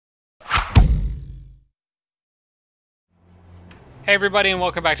Hey everybody, and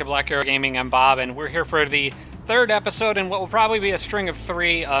welcome back to Black Arrow Gaming. I'm Bob, and we're here for the third episode in what will probably be a string of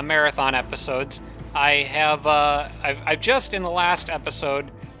three marathon episodes. I've just in the last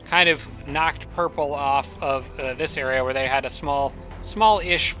episode kind of knocked Purple off of this area where they had a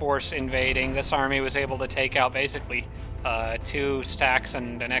small-ish force invading. This army was able to take out basically 2 stacks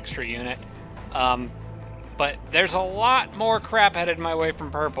and an extra unit. But there's a lot more crap headed my way from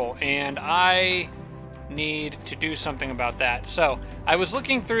Purple, and I need to do something about that. So I was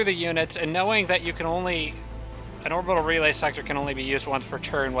looking through the units and knowing that an orbital relay sector can only be used once per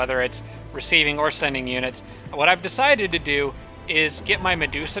turn, whether it's receiving or sending units. What I've decided to do is get my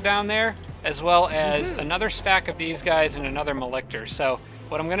Medusa down there, as well as another stack of these guys and another Malictor. So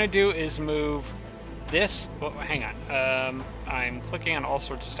what I'm going to do is move this. Well, hang on. I'm clicking on all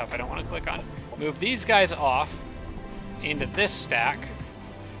sorts of stuff I don't want to click on. Move these guys off into this stack.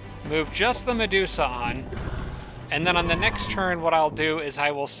 Move just the Medusa on, and then on the next turn what I'll do is I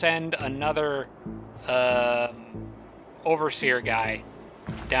will send another Overseer guy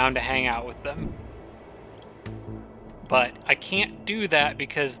down to hang out with them. But I can't do that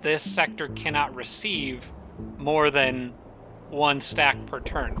because this sector cannot receive more than 1 stack per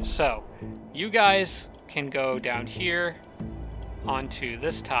turn. So you guys can go down here onto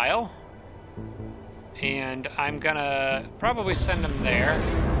this tile, and I'm gonna probably send them there.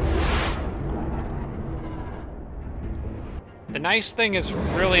 The nice thing is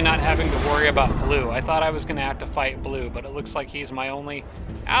really not having to worry about blue. I thought I was going to have to fight blue, but it looks like he's my only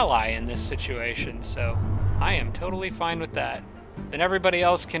ally in this situation, so I am totally fine with that. Then everybody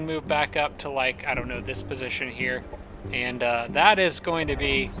else can move back up to, like, I don't know, this position here, and that is going to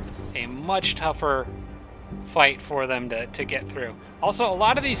be a much tougher fight for them to get through. Also, a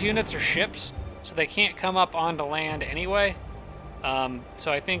lot of these units are ships, so they can't come up onto land anyway.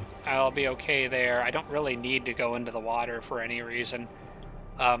 So I think I'll be okay there. I don't really need to go into the water for any reason.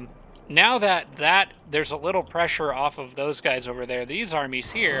 Now that there's a little pressure off of those guys over there, these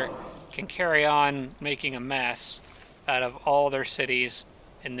armies here can carry on making a mess out of all their cities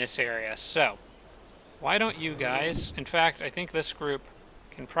in this area. So why don't you guys, in fact, I think this group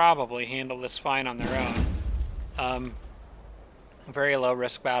can probably handle this fine on their own. Very low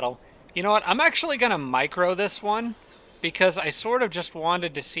risk battle. You know what? I'm actually going to micro this one, because I sort of just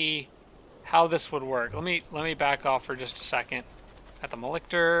wanted to see how this would work. Let me back off for just a second. Got the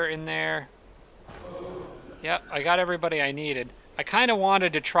Malictor in there. Yep, I got everybody I needed. I kind of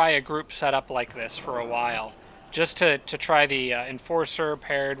wanted to try a group setup like this for a while, just to try the Enforcer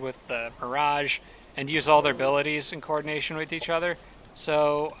paired with the Mirage and use all their abilities in coordination with each other.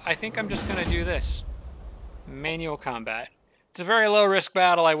 So I think I'm just going to do this. Manual combat. It's a very low-risk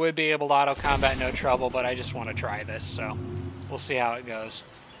battle. I would be able to auto-combat no trouble, but I just want to try this, so we'll see how it goes.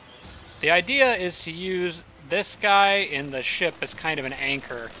 The idea is to use this guy in the ship as kind of an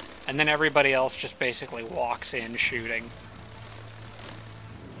anchor, and then everybody else just basically walks in shooting.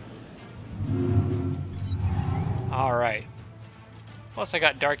 Alright. Plus I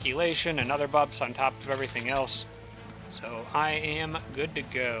got Dark Elation and other buffs on top of everything else, so I am good to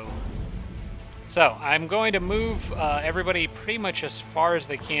go. So, I'm going to move everybody pretty much as far as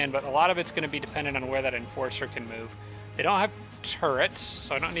they can, but a lot of it's going to be dependent on where that Enforcer can move. They don't have turrets,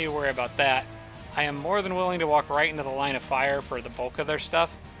 so I don't need to worry about that. I am more than willing to walk right into the line of fire for the bulk of their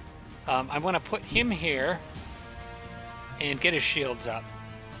stuff. I'm going to put him here and get his shields up.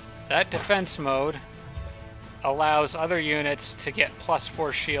 That defense mode allows other units to get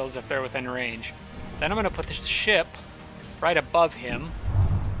 +4 shields if they're within range. Then I'm going to put the ship right above him,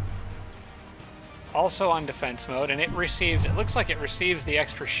 also on defense mode, and it looks like it receives the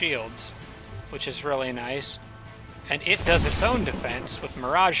extra shields, which is really nice. And it does its own defense with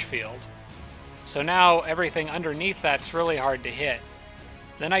Mirage Field. So now everything underneath that's really hard to hit.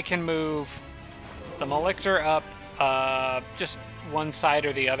 Then I can move the Malictor up just one side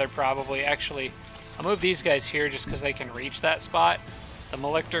or the other probably. Actually, I'll move these guys here just because they can reach that spot. The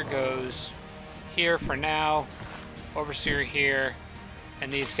Malictor goes here for now, Overseer here, and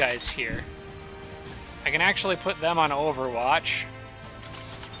these guys here. I can actually put them on Overwatch,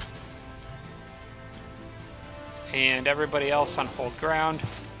 and everybody else on Hold Ground.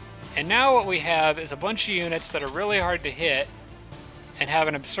 And now what we have is a bunch of units that are really hard to hit and have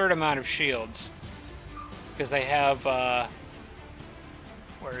an absurd amount of shields, because they have,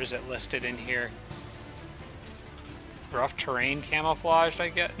 where is it listed in here? Rough terrain camouflaged, I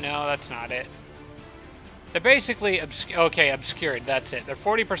guess? No, that's not it. They're basically, obscured, that's it. They're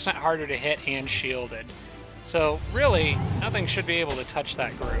 40% harder to hit and shielded. So, really, nothing should be able to touch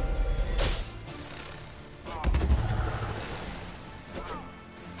that group.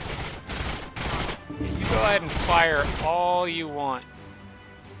 You go ahead and fire all you want.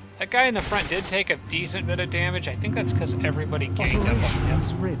 That guy in the front did take a decent bit of damage. I think that's because everybody ganged up on him.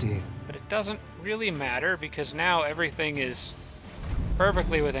 Ready. But it doesn't really matter because now everything is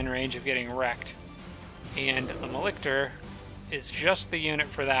perfectly within range of getting wrecked. And the Malictor is just the unit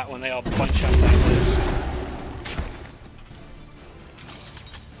for that when they all bunch up like this.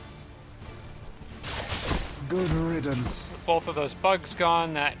 Good riddance. With both of those bugs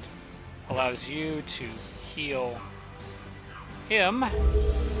gone, that allows you to heal him,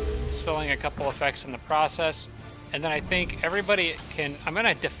 spilling a couple effects in the process. And then I think everybody can... I'm going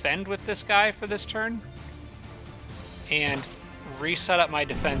to defend with this guy for this turn and reset up my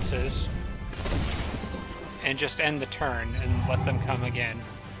defenses and just end the turn and let them come again.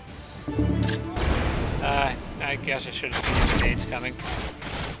 I guess I should have seen the grenades coming.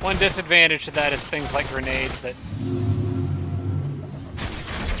 One disadvantage to that is things like grenades that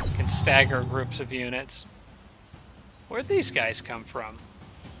can stagger groups of units. Where'd these guys come from?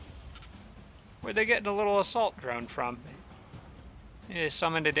 Where'd they get a little assault drone from? They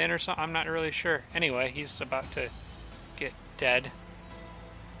summoned it in or something? I'm not really sure. Anyway, he's about to get dead.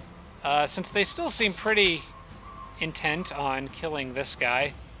 Since they still seem pretty intent on killing this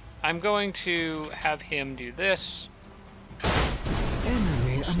guy, I'm going to have him do this.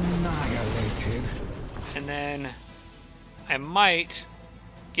 Enemy annihilated. And then I might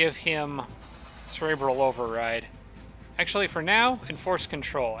give him Cerebral Override. Actually, for now, Enforce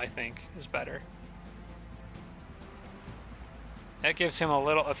Control, I think, is better. That gives him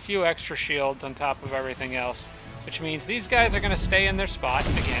a few extra shields on top of everything else, which means these guys are going to stay in their spot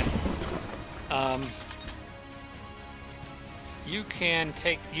again. You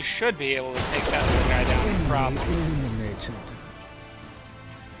should be able to take that little guy down, no problem. Eliminated.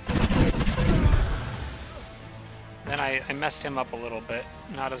 Then I messed him up a little bit.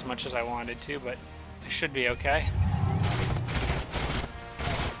 Not as much as I wanted to, but I should be okay.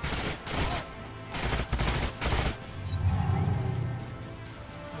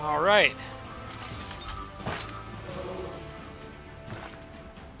 Alright.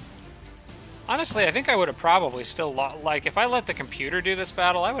 Honestly, I think I would have probably still lost. Like, if I let the computer do this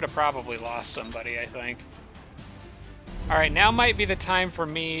battle, I would have probably lost somebody, I think. Alright, now might be the time for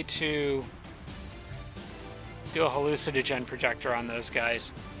me to do a hallucinogen projector on those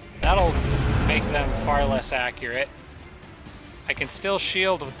guys. That'll make them far less accurate. I can still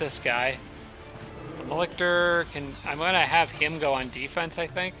shield with this guy. The Malictor can... I'm going to have him go on defense, I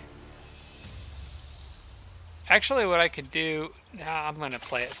think. Actually, what I could do... Nah, I'm going to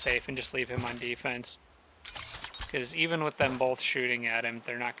play it safe and just leave him on defense. Because even with them both shooting at him,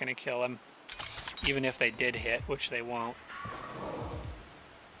 they're not going to kill him. Even if they did hit, which they won't.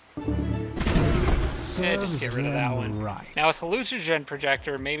 Yeah, just get rid of that one. Right. Now with Hallucinogen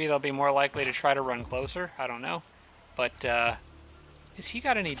Projector, maybe they'll be more likely to try to run closer. I don't know. But, has he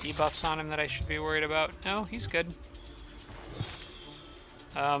got any debuffs on him that I should be worried about? No, he's good.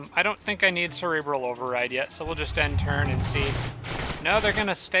 I don't think I need Cerebral Override yet, so we'll just end turn and see. No, they're going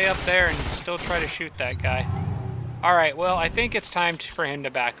to stay up there and still try to shoot that guy. Alright, well, I think it's time for him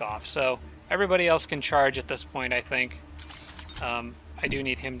to back off, so everybody else can charge at this point, I think. I do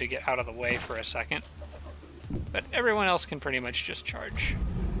need him to get out of the way for a second. But everyone else can pretty much just charge.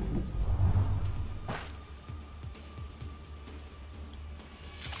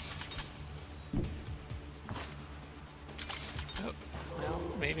 Oh, well,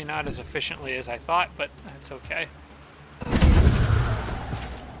 maybe not as efficiently as I thought, but that's okay.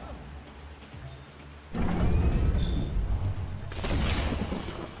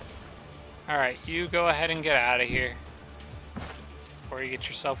 Alright, you go ahead and get out of here before you get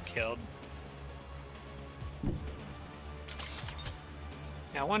yourself killed.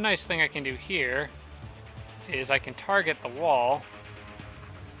 Now, one nice thing I can do here is I can target the wall,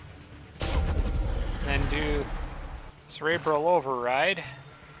 then do Cerebral Override,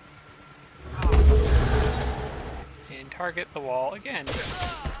 and target the wall again.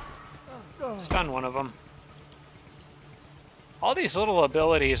 Stun one of them. All these little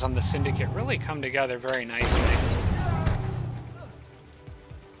abilities on the Syndicate really come together very nicely.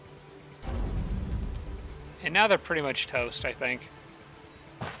 And now they're pretty much toast, I think.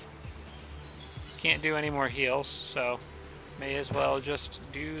 Can't do any more heals, so may as well just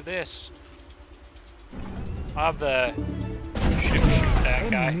do this. I'll have the ship shoot that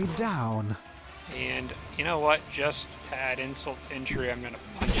guy. Enemy down. And you know what? Just to add insult to injury, I'm gonna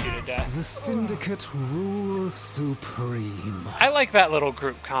punch you to death. The Syndicate rules supreme. I like that little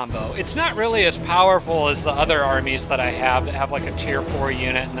group combo. It's not really as powerful as the other armies that I have that have like a tier 4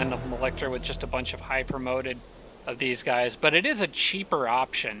 unit and then the Malictor with just a bunch of high promoted of these guys, but it is a cheaper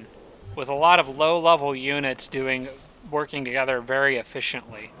option with a lot of low-level units working together very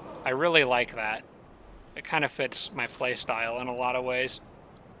efficiently. I really like that. It kind of fits my playstyle in a lot of ways.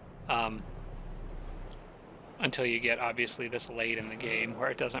 Until you get, obviously, this late in the game where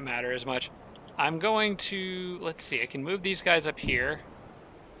it doesn't matter as much. I'm going to, let's see, I can move these guys up here.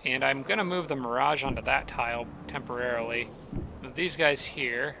 And I'm going to move the Mirage onto that tile temporarily. Move these guys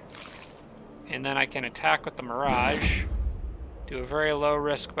here. And then I can attack with the Mirage. Do a very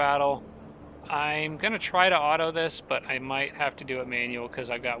low-risk battle. I'm going to try to auto this, but I might have to do it manual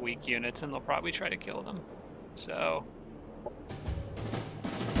because I've got weak units and they'll probably try to kill them. So...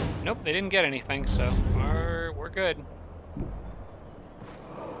 Nope, they didn't get anything, so we're good.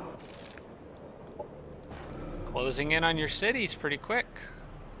 Closing in on your cities pretty quick.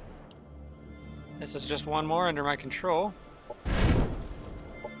 This is just one more under my control.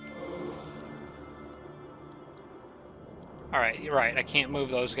 Alright, you're right. I can't move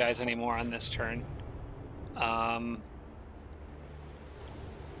those guys anymore on this turn.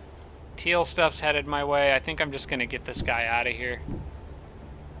 Teal stuff's headed my way. I think I'm just going to get this guy out of here.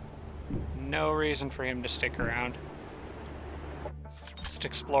 No reason for him to stick around. Just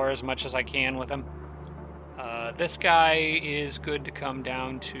explore as much as I can with him. This guy is good to come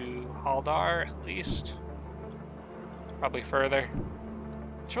down to Haldar, at least. Probably further.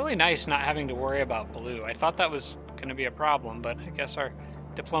 It's really nice not having to worry about blue. I thought that was going to be a problem, but I guess our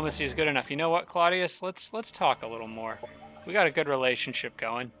diplomacy is good enough. You know what, Claudius? Let's talk a little more. We got a good relationship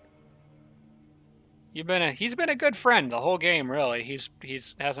going. He's been a good friend the whole game, really.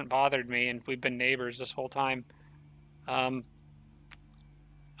 He's hasn't bothered me, and we've been neighbors this whole time. I'm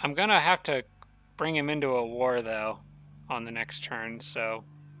gonna have to bring him into a war, though, on the next turn, so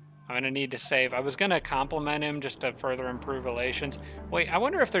I'm gonna need to save. I was gonna compliment him just to further improve relations. Wait, I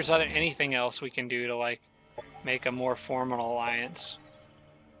wonder if there's anything else we can do to, like, make a more formal alliance.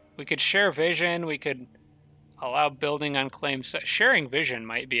 We could share vision, we could allow building on claims. Sharing vision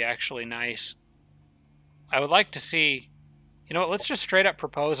might be actually nice. I would like to see... You know what, let's just straight up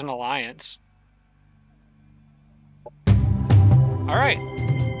propose an alliance. Alright.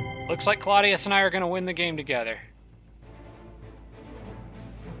 Looks like Claudius and I are going to win the game together.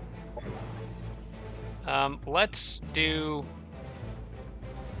 Let's do...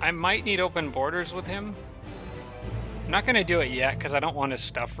 I might need open borders with him. I'm not going to do it yet because I don't want his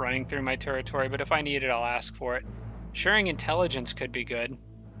stuff running through my territory, but if I need it, I'll ask for it. Sharing intelligence could be good.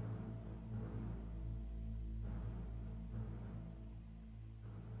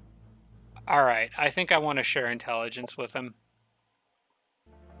 Alright, I think I want to share intelligence with him.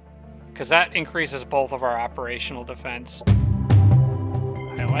 Because that increases both of our operational defense.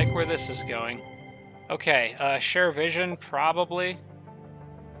 I like where this is going. Okay, share vision, probably.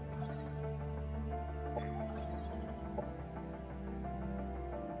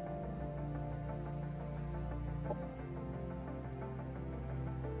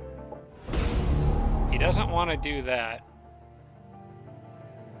 He doesn't want to do that.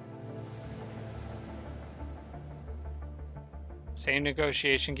 Same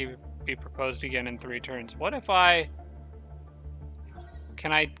negotiation can be proposed again in 3 turns. What if I...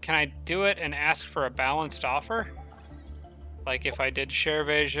 Can I do it and ask for a balanced offer? Like if I did share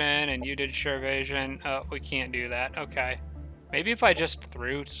vision and you did share vision. Oh, we can't do that. Okay. Maybe if I just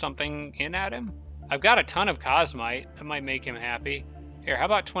threw something in at him? I've got a ton of Cosmite. That might make him happy. Here, how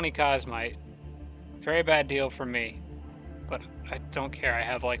about 20 Cosmite? Very bad deal for me. But I don't care. I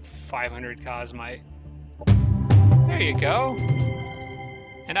have like 500 Cosmite. There you go.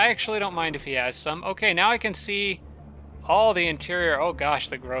 And I actually don't mind if he has some. Okay, now I can see all the interior. Oh gosh,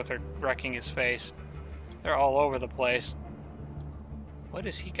 the growth are wrecking his face. They're all over the place. What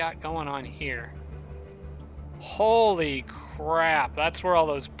has he got going on here? Holy crap, that's where all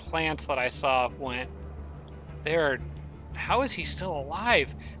those plants that I saw went. How is he still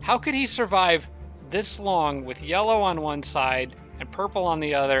alive? How could he survive this long with yellow on one side and purple on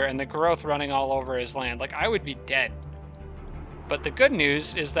the other and the growth running all over his land? Like, I would be dead. But the good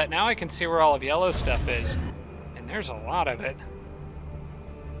news is that now I can see where all of yellow stuff is. And there's a lot of it.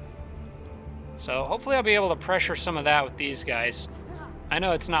 So hopefully I'll be able to pressure some of that with these guys. I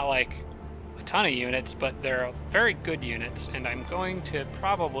know it's not like a ton of units, but they're very good units. And I'm going to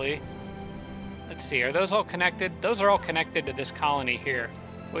probably... Let's see, are those all connected? Those are all connected to this colony here,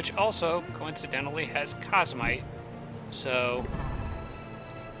 which also, coincidentally, has Cosmite. So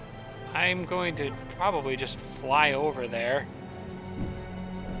I'm going to probably just fly over there.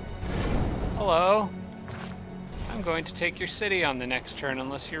 Hello. I'm going to take your city on the next turn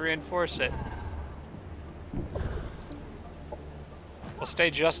unless you reinforce it. We'll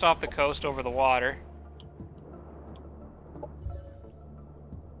stay just off the coast over the water.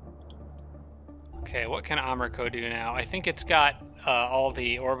 Okay, what can Amerco do now? I think it's got all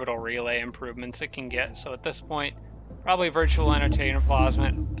the orbital relay improvements it can get. So at this point, probably Virtual Entertainment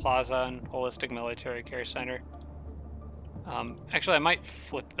Plaza and Holistic Military Care Center. Actually, I might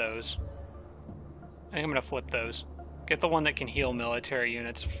flip those. I think I'm going to flip those. Get the one that can heal military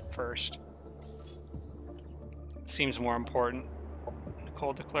units first. Seems more important.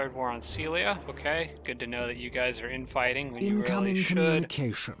 Nicole declared war on Celia. Okay, good to know that you guys are infighting when you really should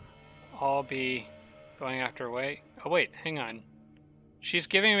communication. all be going after away. Oh wait, hang on. She's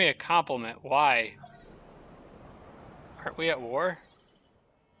giving me a compliment. Why? Aren't we at war?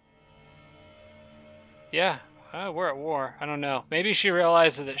 Yeah, we're at war. I don't know. Maybe she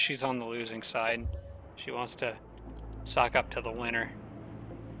realizes that she's on the losing side. She wants to sock up to the winner.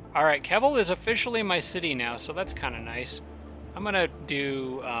 Alright, Kevel is officially my city now, so that's kind of nice. I'm gonna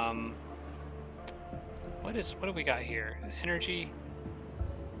do, what do we got here? Energy?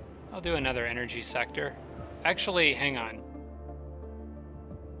 I'll do another energy sector. Actually, hang on.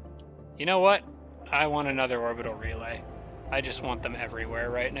 You know what? I want another orbital relay. I just want them everywhere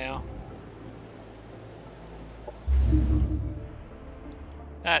right now.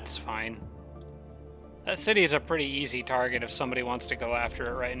 That's fine. That city is a pretty easy target if somebody wants to go after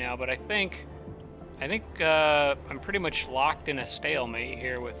it right now, but I think I'm pretty much locked in a stalemate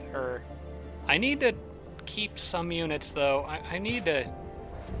here with her. I need to keep some units, though. I need to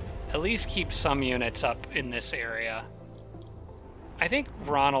at least keep some units up in this area. I think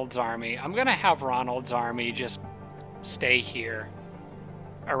Ronald's army, I'm going to have Ronald's army just stay here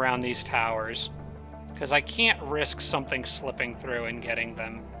around these towers, because I can't risk something slipping through and getting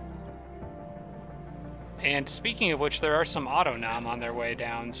them. And speaking of which, there are some Autonom on their way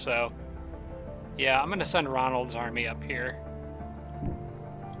down, so yeah, I'm going to send Ronald's army up here.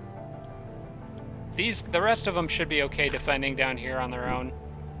 The rest of them should be okay defending down here on their own.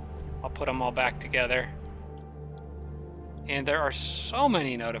 I'll put them all back together. And there are so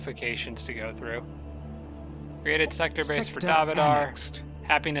many notifications to go through. Created sector base for Davidar. Annexed.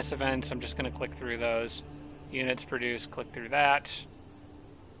 Happiness events, I'm just going to click through those. Units produced, click through that.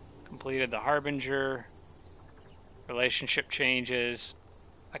 Completed the Harbinger. Relationship changes.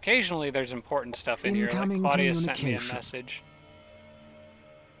 Occasionally there's important stuff in here, like Claudius sent me a message.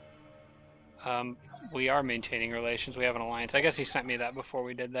 We are maintaining relations, we have an alliance. I guess he sent me that before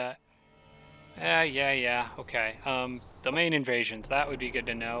we did that. Yeah, okay. Domain invasions, that would be good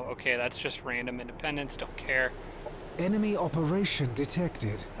to know. Okay, that's just random independence, don't care. Enemy operation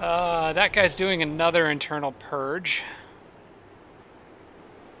detected. That guy's doing another internal purge.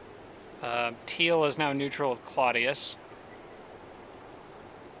 Teal is now neutral with Claudius.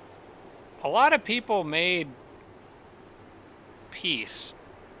 A lot of people made peace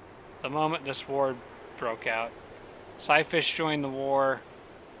the moment this war broke out. Cyfish joined the war.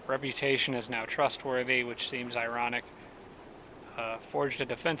 Reputation is now trustworthy, which seems ironic. Forged a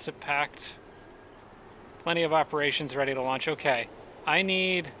defensive pact. Plenty of operations ready to launch. Okay, I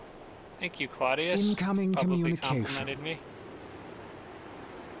need... Thank you, Claudius. Incoming communication. Complimented me.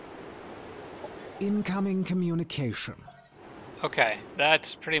 Incoming communication. Okay,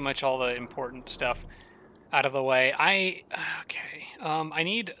 that's pretty much all the important stuff out of the way. I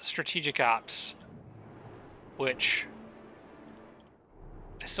need strategic ops, which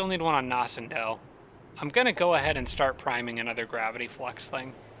I still need one on Nosendel. I'm gonna go ahead and start priming another gravity flux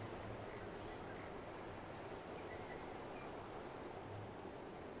thing.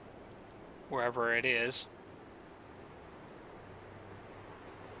 Wherever it is.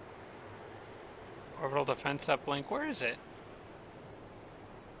 Orbital defense uplink, where is it?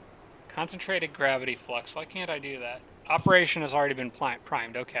 Concentrated gravity flux, why can't I do that? Operation has already been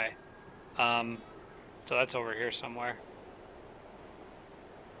primed, okay. So that's over here somewhere.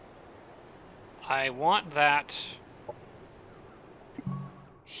 I want that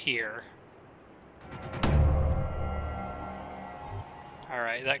here.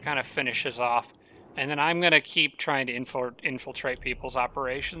 Alright, that kind of finishes off. And then I'm going to keep trying to infiltrate people's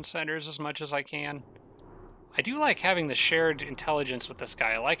operation centers as much as I can. I do like having the shared intelligence with this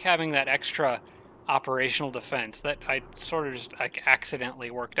guy. I like having that extra operational defense that I sort of just like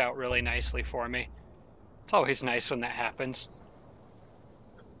accidentally worked out really nicely for me. It's always nice when that happens.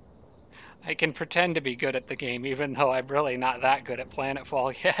 I can pretend to be good at the game even though I'm really not that good at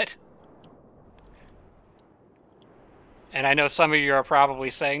Planetfall yet. And I know some of you are probably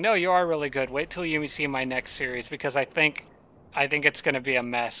saying, no, you are really good. Wait till you see my next series, because I think it's going to be a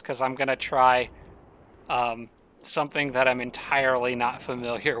mess, because I'm going to try something that I'm entirely not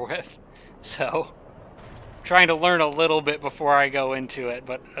familiar with. So, trying to learn a little bit before I go into it,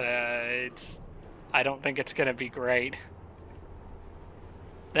 but I don't think it's going to be great.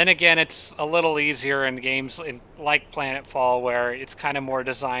 Then again, it's a little easier in games like Planetfall, where it's kind of more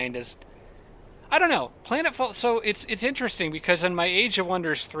designed as, I don't know, Planetfall. So it's interesting because in my Age of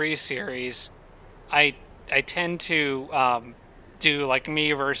Wonders 3 series, I tend to do like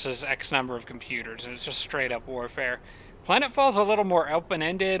me versus X number of computers, and it's just straight up warfare. Planetfall's a little more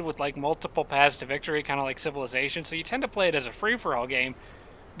open-ended with like multiple paths to victory, kind of like Civilization. So you tend to play it as a free-for-all game.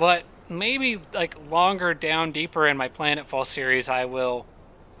 But maybe like longer down, deeper in my Planetfall series, I will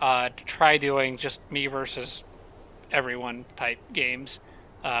try doing just me versus everyone type games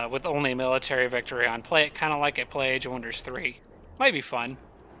with only military victory on. Play it kind of like I play Age of Wonders 3. Might be fun.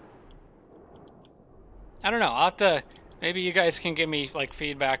 I don't know. I'll have to. Maybe you guys can give me like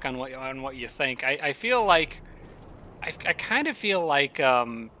feedback on what you think. I feel like I kind of feel like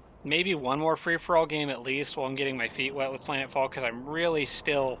maybe one more free for all game at least while I'm getting my feet wet with Planetfall, because I'm really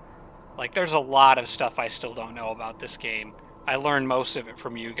still like there's a lot of stuff I still don't know about this game. I learned most of it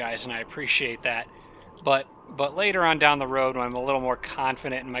from you guys, and I appreciate that. But later on down the road, when I'm a little more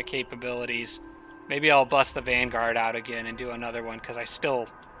confident in my capabilities, maybe I'll bust the Vanguard out again and do another one, because I still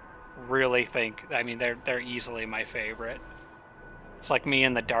really think, I mean, they're easily my favorite. It's like me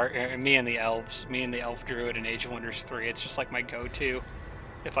and the elves, me and the elf druid in Age of Wonders 3. It's just like my go-to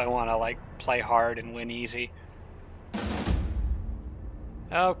if I want to like play hard and win easy.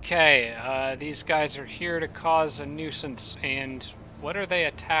 Okay, these guys are here to cause a nuisance, and what are they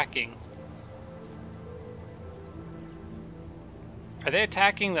attacking? Are they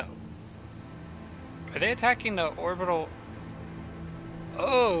attacking the orbital?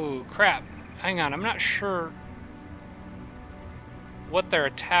 Oh, crap. Hang on, I'm not sure what they're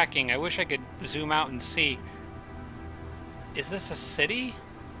attacking. I wish I could zoom out and see. Is this a city?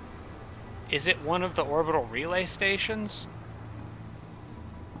 Is it one of the orbital relay stations?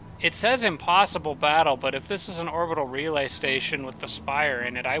 It says impossible battle, but if this is an orbital relay station with the spire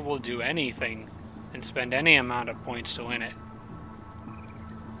in it, I will do anything and spend any amount of points to win it.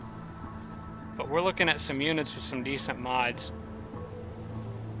 But we're looking at some units with some decent mods.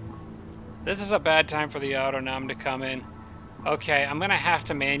 This is a bad time for the autonom to come in. Okay, I'm gonna have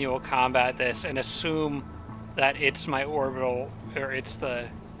to manual combat this and assume that it's my orbital, or it's the...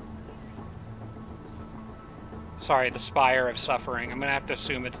 Sorry, the Spire of Suffering. I'm gonna have to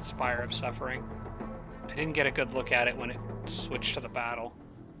assume it's the Spire of Suffering. I didn't get a good look at it when it switched to the battle.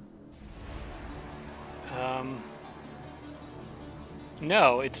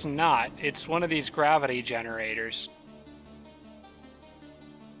 No, it's not. It's one of these gravity generators.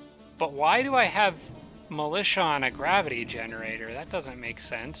 But why do I have militia on a gravity generator? That doesn't make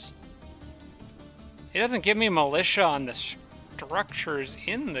sense. It doesn't give me militia on the structures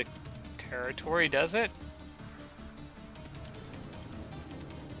in the territory, does it?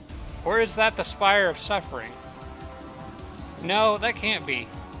 Or is that the Spire of Suffering? No, that can't be.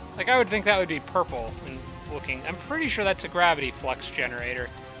 Like, I would think that would be purple and looking. I'm pretty sure that's a gravity flux generator.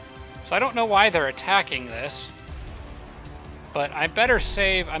 So I don't know why they're attacking this. But I better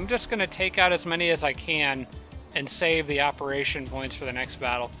save. I'm just going to take out as many as I can and save the operation points for the next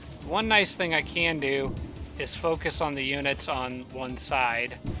battle. One nice thing I can do is focus on the units on one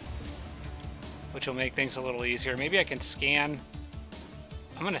side, which will make things a little easier. Maybe I can scan.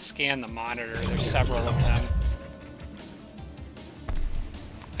 I'm going to scan the monitor. There's several of them.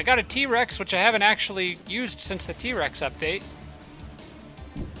 I got a T-Rex, which I haven't actually used since the T-Rex update.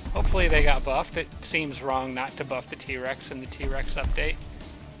 Hopefully they got buffed. It seems wrong not to buff the T-Rex in the T-Rex update.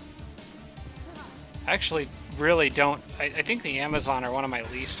 I actually really don't... I think the Amazon are one of my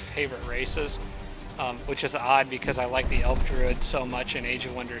least favorite races, which is odd because I like the Elf Druid so much in Age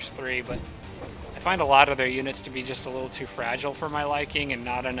of Wonders 3, but I find a lot of their units to be just a little too fragile for my liking and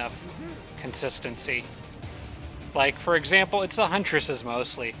not enough consistency. Like, for example, it's the Huntresses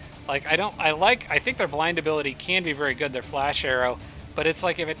mostly. Like, I think their blind ability can be very good, their flash arrow, but it's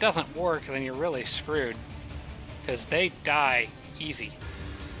like if it doesn't work, then you're really screwed. Because they die easy.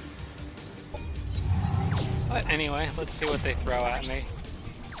 But anyway, let's see what they throw at me.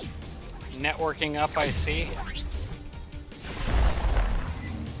 Networking up, I see.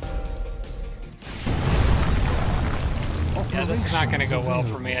 Yeah, this is not going to go well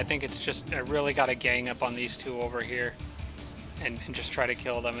for me. I think it's just, I really got to gang up on these two over here and just try to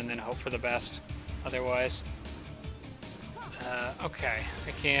kill them and then hope for the best otherwise. Okay,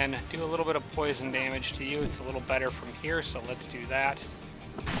 I can do a little bit of poison damage to you. It's a little better from here, so let's do that.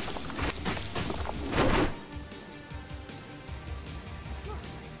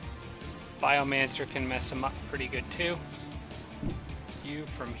 Biomancer can mess him up pretty good too. You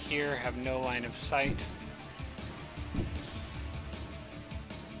from here have no line of sight.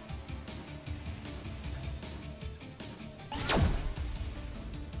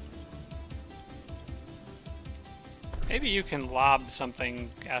 Maybe you can lob something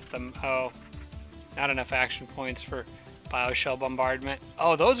at them. Oh, not enough action points for bioshell bombardment.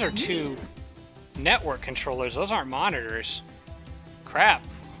 Oh, those are 2 network controllers. Those aren't monitors. Crap.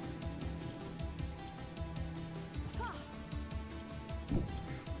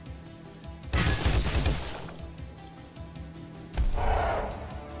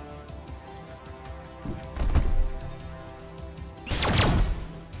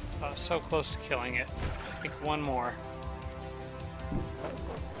 Oh, so close to killing it. I think one more.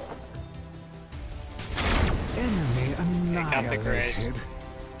 Enemy Got the grace. annihilated.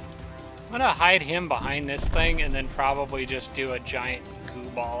 I'm gonna hide him behind this thing and then probably just do a giant goo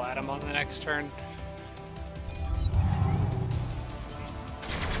ball at him on the next turn.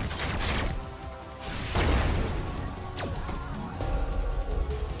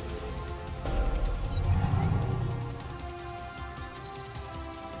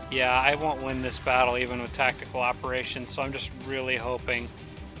 Yeah, I won't win this battle even with tactical operations, so I'm just really hoping.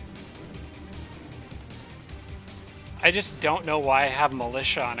 I just don't know why I have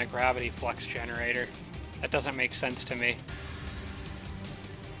militia on a gravity flux generator. That doesn't make sense to me.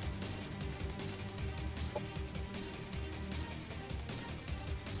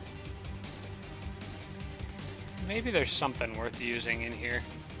 Maybe there's something worth using in here.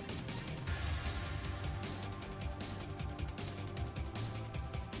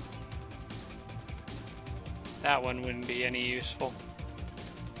 That one wouldn't be any useful.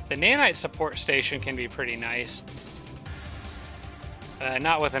 The nanite support station can be pretty nice.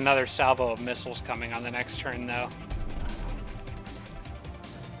 Not with another salvo of missiles coming on the next turn, though.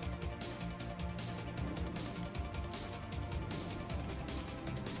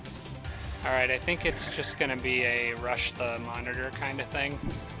 Alright, I think it's just gonna be a rush the monitor kind of thing.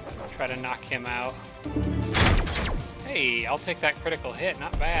 Try to knock him out. Hey, I'll take that critical hit,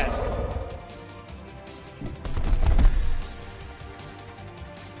 not bad.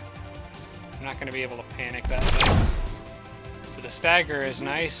 I'm not gonna be able to panic that thing. But the stagger is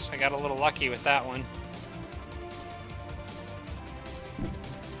nice. I got a little lucky with that one.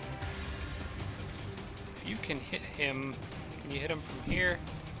 If you can hit him, can you hit him from here?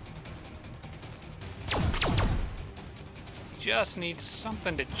 Just needs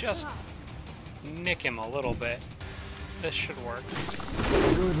something to just nick him a little bit. This should work.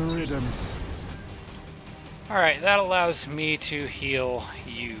 Good riddance. Alright, that allows me to heal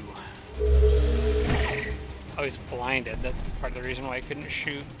you. Oh, he's blinded. That's part of the reason why I couldn't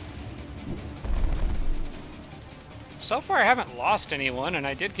shoot. So far I haven't lost anyone, and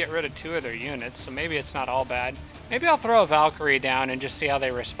I did get rid of 2 of their units, so maybe it's not all bad. Maybe I'll throw a Valkyrie down and just see how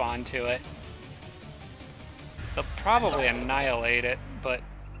they respond to it. They'll probably annihilate it, but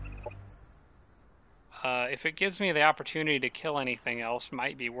if it gives me the opportunity to kill anything else,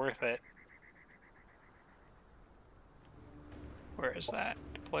 might be worth it. Where is that?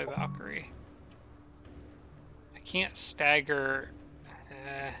 Deploy Valkyrie. I can't stagger.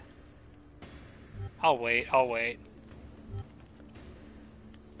 I'll wait.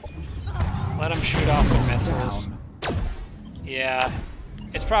 Let him shoot off the missiles. Yeah.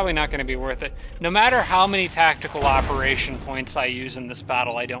 It's probably not going to be worth it. No matter how many tactical operation points I use in this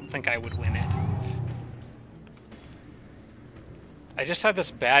battle, I don't think I would win it. I just have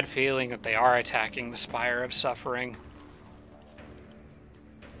this bad feeling that they are attacking the Spire of Suffering.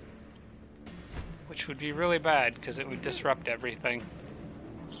 Which would be really bad, because it would disrupt everything.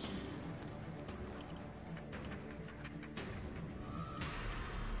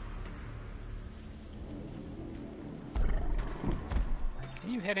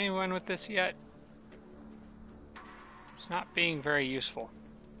 Can you hit anyone with this yet? It's not being very useful.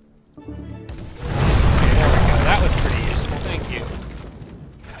 Okay, there we go. That was pretty useful. Thank you.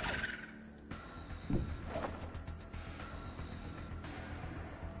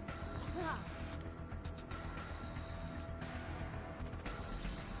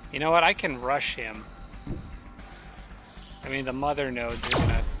 You know what? I can rush him. I mean, the mother nodes are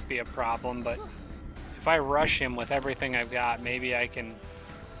gonna be a problem, but if I rush him with everything I've got, maybe I can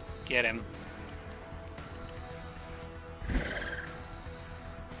get him.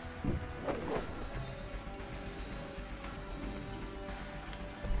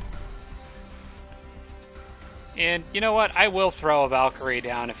 And you know what? I will throw a Valkyrie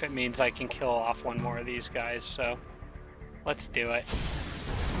down if it means I can kill off one more of these guys, so let's do it.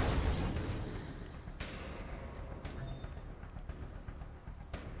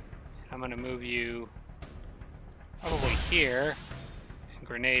 I'm gonna move you probably here and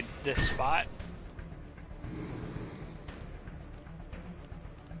grenade this spot.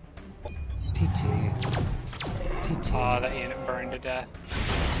 Pity. Pity. Oh, that unit burned to death.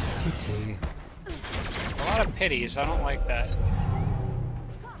 Pity. A lot of pities. I don't like that.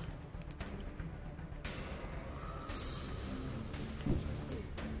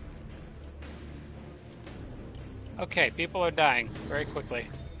 Okay, people are dying very quickly.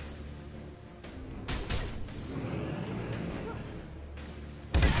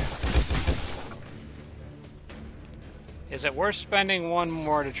 Is it worth spending one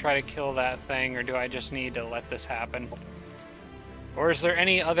more to try to kill that thing, or do I just need to let this happen? Or is there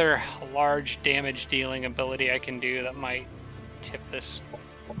any other large damage-dealing ability I can do that might tip this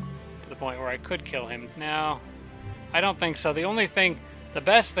to the point where I could kill him? No, I don't think so. The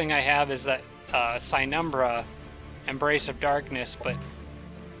best thing I have is that Synumbra Embrace of Darkness, but,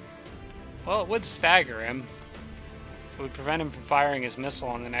 well, it would stagger him. It would prevent him from firing his missile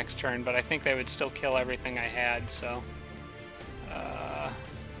on the next turn, but I think they would still kill everything I had, so...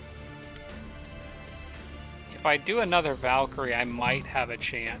 if I do another Valkyrie, I might have a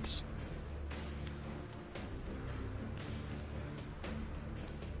chance.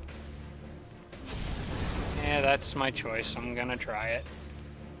 Yeah, that's my choice. I'm gonna try it.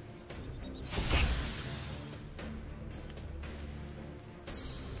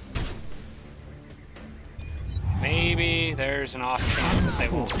 Maybe there's an off chance that they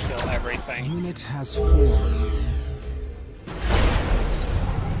won't kill everything. Unit has fallen.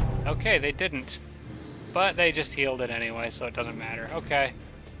 Okay, they didn't. But they just healed it anyway, so it doesn't matter. Okay,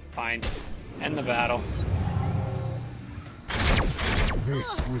 fine. End the battle.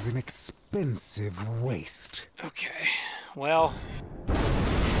 This was an expensive waste. Okay, well...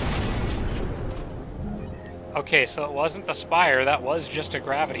 okay, so it wasn't the Spire, that was just a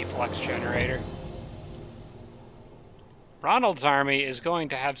gravity flux generator. Ronald's army is going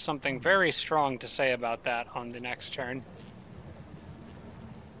to have something very strong to say about that on the next turn.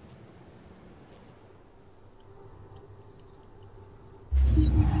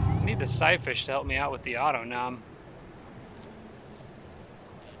 I need the Psyfish to help me out with the Autonom.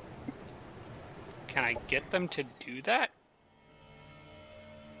 Can I get them to do that?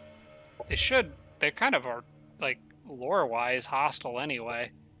 They should. They kind of are, like, lore-wise hostile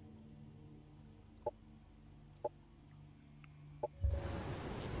anyway.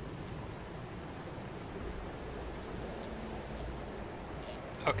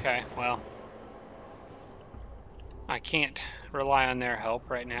 Okay, well. I can't rely on their help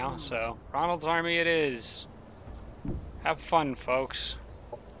right now, so Ronald's army it is. Have fun, folks.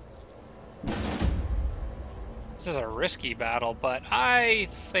 This is a risky battle, but I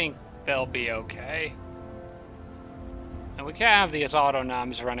think they'll be okay. And we can't have these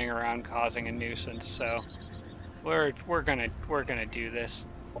autonoms running around causing a nuisance, so we're gonna do this.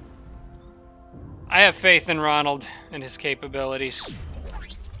 I have faith in Ronald and his capabilities.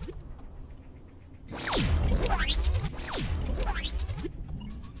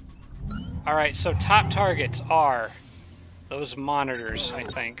 Alright, so top targets are those monitors, I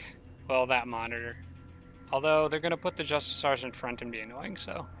think. Well, that monitor. Although, they're going to put the Justicars in front and be annoying,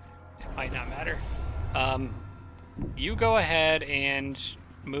 so it might not matter. You go ahead and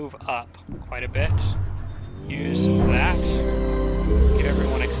move up quite a bit. Use that. Get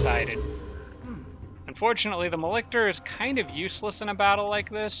everyone excited. Unfortunately, the Malictor is kind of useless in a battle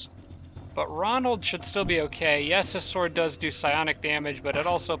like this. But Ronald should still be okay. Yes, his sword does do psionic damage, but it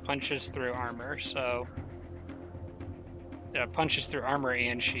also punches through armor, so... it punches through armor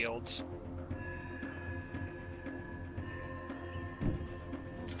and shields.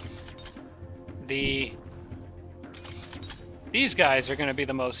 These guys are going to be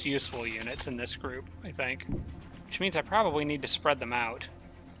the most useful units in this group, I think. Which means I probably need to spread them out,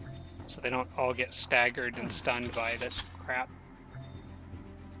 so they don't all get staggered and stunned by this crap.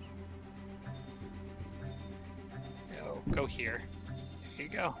 Go here. There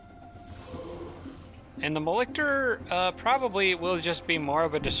you go. And the Malictor probably will just be more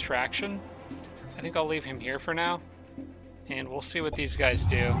of a distraction. I think I'll leave him here for now. And we'll see what these guys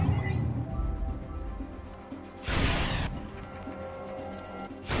do.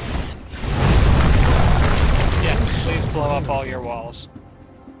 Yes, please blow up all your walls.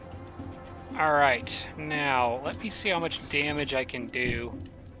 Alright, now let me see how much damage I can do.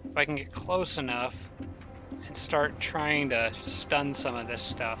 If I can get close enough and start trying to stun some of this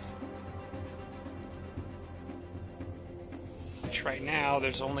stuff. Which right now,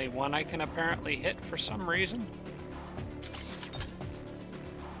 there's only one I can apparently hit for some reason.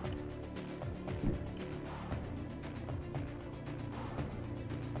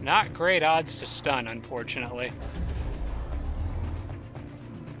 Not great odds to stun, unfortunately.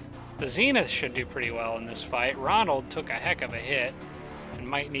 The Zenith should do pretty well in this fight. Ronald took a heck of a hit and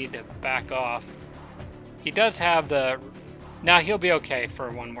might need to back off. He does have the Nah, he'll be okay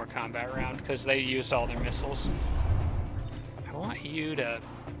for one more combat round, because they used all their missiles. I want you to...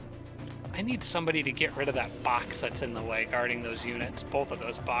 I need somebody to get rid of that box that's in the way, guarding those units. Both of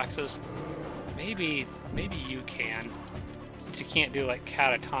those boxes. Maybe you can. Since you can't do, like,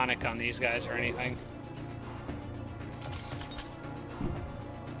 catatonic on these guys or anything.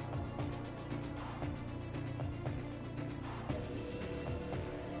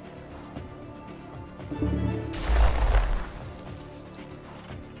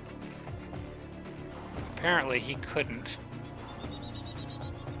 Apparently he couldn't.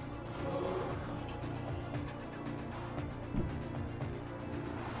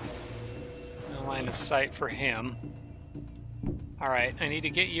 No line of sight for him. Alright, I need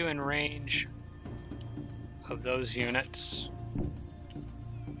to get you in range of those units.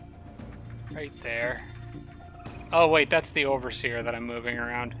 Right there. Oh wait, that's the Overseer that I'm moving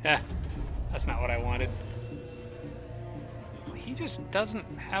around. That's not what I wanted. He just doesn't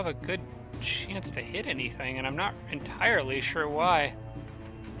have a good chance to hit anything, and I'm not entirely sure why.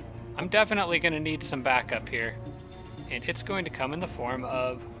 I'm definitely going to need some backup here, and it's going to come in the form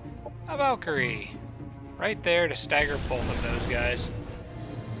of a Valkyrie right there to stagger both of those guys,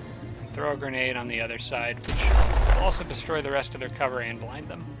 and throw a grenade on the other side, which will also destroy the rest of their cover and blind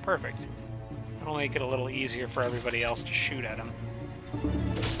them. Perfect. That'll make it a little easier for everybody else to shoot at them.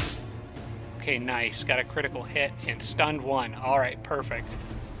 Okay, nice. Got a critical hit and stunned one. Alright, perfect.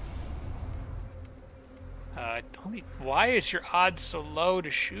 Why is your odds so low to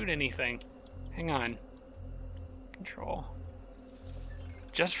shoot anything? Hang on. Control.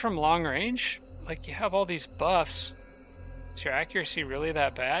 Just from long range? Like, you have all these buffs. Is your accuracy really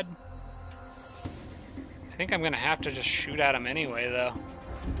that bad? I think I'm gonna have to just shoot at him anyway, though.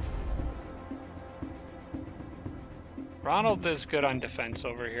 Ronald is good on defense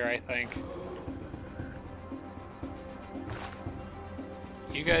over here, I think.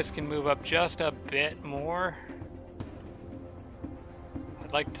 You guys can move up just a bit more.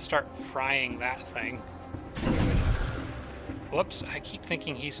 I'd like to start frying that thing. Whoops, I keep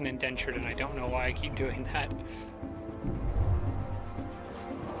thinking he's an indentured and I don't know why I keep doing that.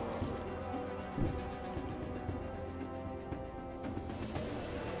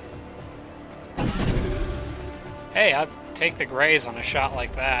 Hey, I'd take the graze on a shot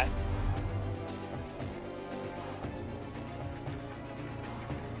like that.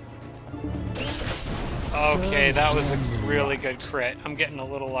 Okay, that was a really good crit. I'm getting a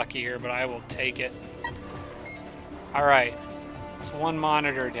little lucky here, but I will take it. Alright, it's one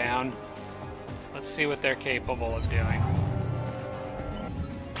monitor down. Let's see what they're capable of doing.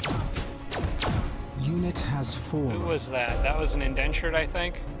 Unit has fallen. Who was that? That was an indentured, I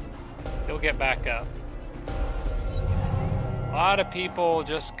think. He'll get back up. A lot of people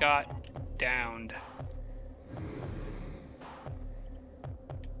just got downed.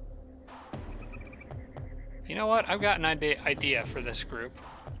 You know what? I've got an idea for this group.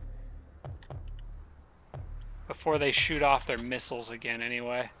 Before they shoot off their missiles again,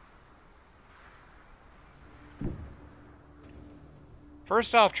 anyway.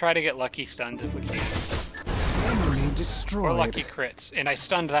 First off, try to get lucky stuns if we can. Enemy destroyed. Or lucky crits. And I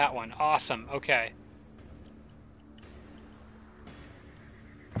stunned that one. Awesome. Okay.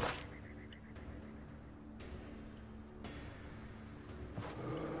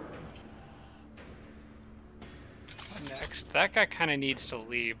 Next, that guy kind of needs to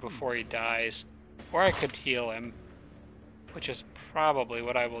leave before he dies. Or I could heal him, which is probably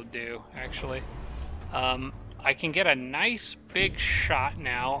what I will do, actually. I can get a nice big shot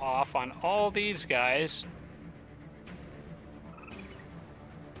now off on all these guys.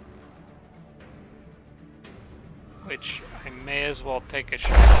 Which I may as well take a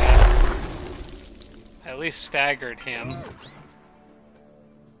shot at. I at least staggered him.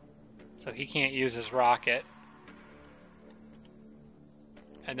 So he can't use his rocket.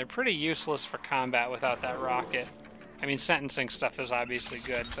 And they're pretty useless for combat without that rocket. I mean, sentencing stuff is obviously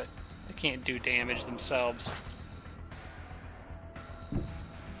good, but they can't do damage themselves.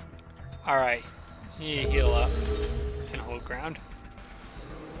 Alright, you heal up and hold ground.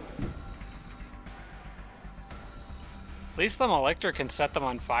 At least the Elector can set them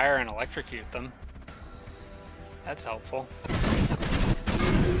on fire and electrocute them. That's helpful.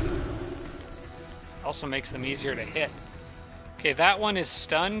 Also makes them easier to hit. Okay, that one is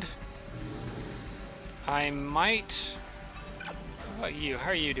stunned. I might... How about you?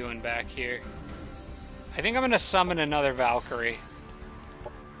 How are you doing back here? I think I'm going to summon another Valkyrie.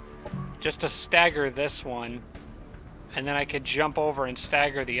 Just to stagger this one. And then I could jump over and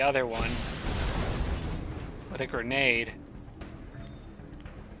stagger the other one. With a grenade.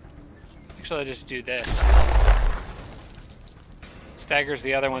 Actually, I'll just do this. staggers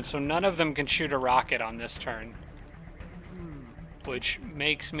the other one, so none of them can shoot a rocket on this turn. Which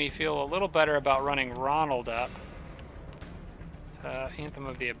makes me feel a little better about running Ronald up. Anthem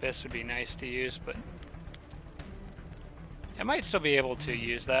of the Abyss would be nice to use, but I might still be able to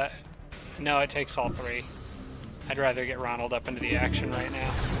use that. No, it takes all three. I'd rather get Ronald up into the action right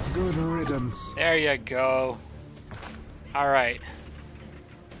now. Good riddance. There you go. Alright.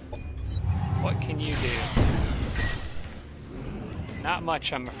 What can you do? Not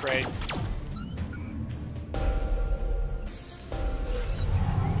much, I'm afraid.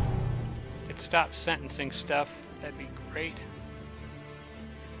 Could stop sentencing stuff. That'd be great.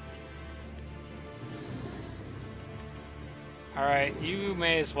 Alright, you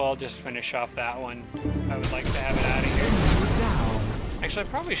may as well just finish off that one. I would like to have it out of here. Actually, I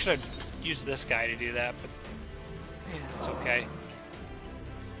probably should have used this guy to do that, but yeah, it's okay.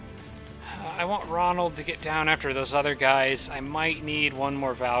 I want Ronald to get down after those other guys. I might need one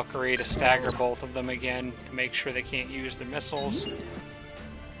more Valkyrie to stagger both of them again to make sure they can't use the missiles.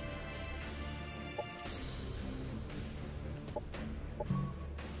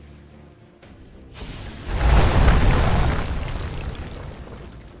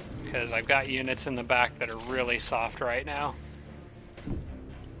 Because I've got units in the back that are really soft right now.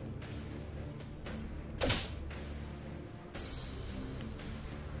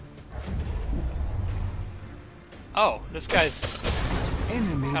 Oh, this guy's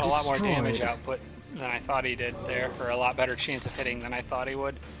got a lot more damage output than I thought he did there, or a lot better chance of hitting than I thought he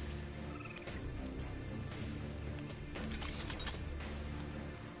would.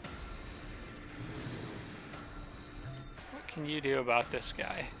 What can you do about this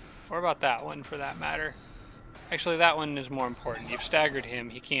guy? Or about that one, for that matter. Actually, that one is more important. You've staggered him.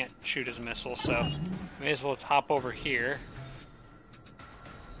 He can't shoot his missile, so may as well hop over here,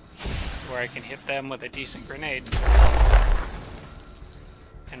 where I can hit them with a decent grenade.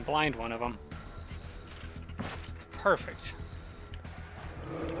 And blind one of them. Perfect.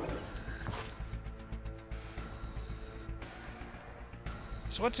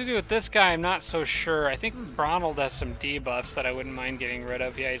 So what to do with this guy, I'm not so sure. I think Ronald has some debuffs that I wouldn't mind getting rid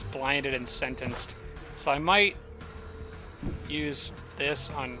of. Yeah, he's blinded and sentenced. So I might use this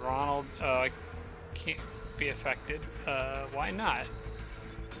on Ronald. I can't be affected. Why not?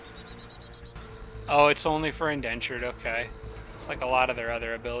 Oh, it's only for indentured, okay. It's like a lot of their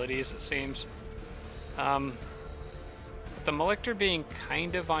other abilities, it seems. With the Malictor being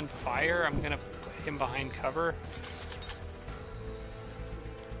kind of on fire, I'm gonna put him behind cover.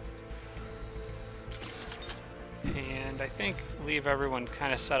 And I think leave everyone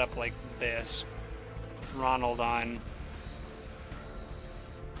kind of set up like this. Ronald on...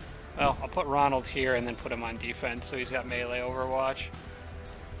 Well, I'll put Ronald here and then put him on defense so he's got melee overwatch.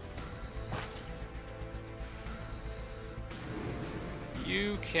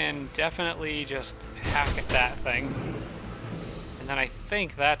 You can definitely just hack at that thing. And then I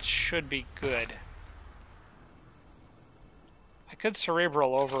think that should be good. I could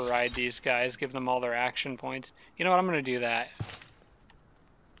cerebral override these guys, give them all their action points. You know what, I'm going to do that.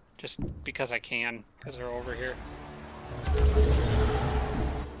 Just because I can, because they're over here.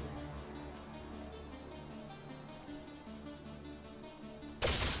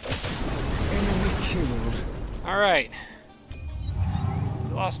 Enemy killed. Alright.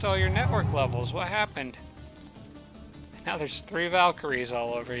 You lost all your network levels. What happened? Now there's 3 Valkyries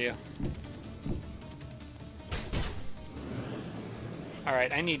all over you.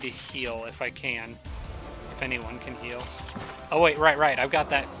 Alright, I need to heal if I can. If anyone can heal. Oh wait, right. I've got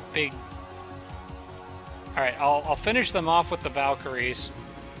that big... Alright, I'll finish them off with the Valkyries.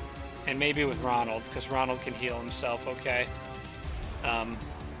 And maybe with Ronald, because Ronald can heal himself, okay. I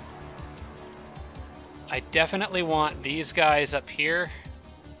definitely want these guys up here.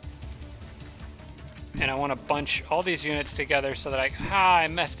 And I want to bunch all these units together so that I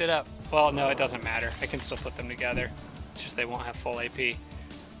messed it up. Well, no, it doesn't matter. I can still put them together. It's just they won't have full AP.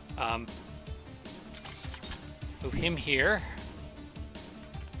 Move him here.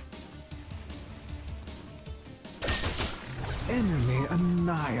 Enemy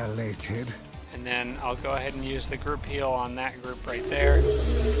annihilated. And then I'll go ahead and use the group heal on that group right there.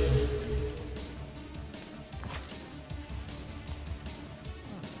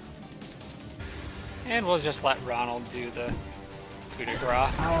 And we'll just let Ronald do the coup de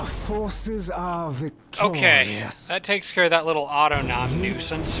grace. Our forces are victorious. Okay, that takes care of that little auto-nom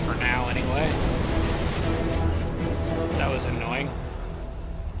nuisance for now anyway. That was annoying.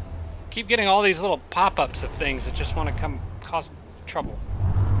 Keep getting all these little pop-ups of things that just want to come cause trouble.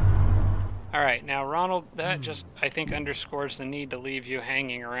 Alright, now Ronald, that just, I think, underscores the need to leave you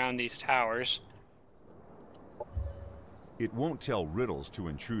hanging around these towers. It won't tell riddles to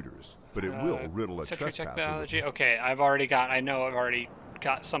intruders, but it will riddle a trespasser. Technology. Okay, I know I've already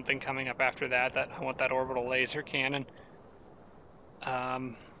got something coming up after that. I want that orbital laser cannon.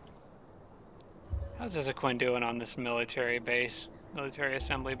 How's Izaquin doing on this military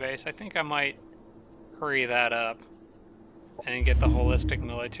assembly base? I think I might hurry that up and get the holistic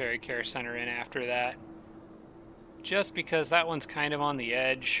military care center in after that. Just because that one's kind of on the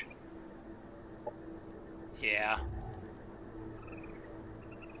edge. Yeah.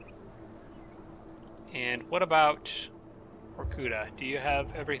 And what about Orkuda? Do you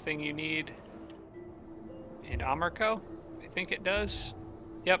have everything you need? And Amarco? I think it does.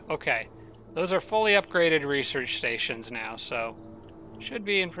 Yep, okay. Those are fully upgraded research stations now, so should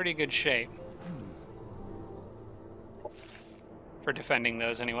be in pretty good shape. For defending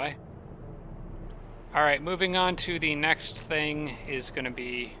those anyway. Alright, moving on to the next thing is going to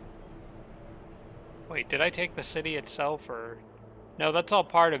be... Wait, did I take the city itself, or... No, that's all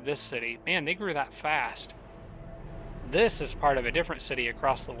part of this city. Man, they grew that fast. This is part of a different city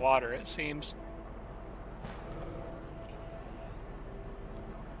across the water, it seems.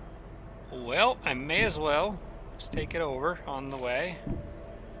 Well, I may as well just take it over on the way.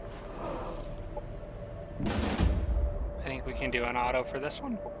 I think we can do an auto for this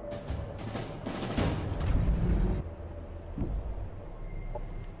one.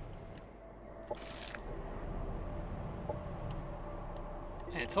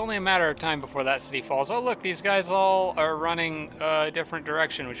 It's only a matter of time before that city falls. Oh look, these guys all are running a different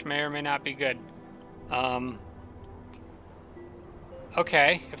direction, which may or may not be good.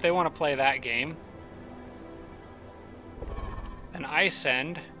 Okay, if they want to play that game, then I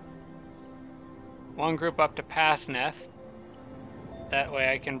send one group up to Passneth. That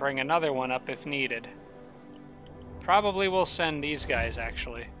way I can bring another one up if needed. Probably will send these guys,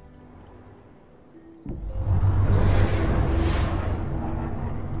 actually.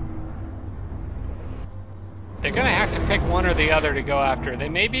 They're gonna have to pick one or the other to go after. They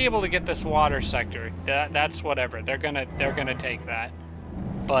may be able to get this water sector. That's whatever. They're gonna take that.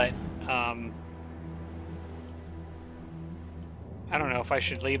 But I don't know if I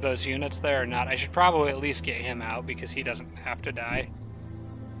should leave those units there or not. I should probably at least get him out because he doesn't have to die.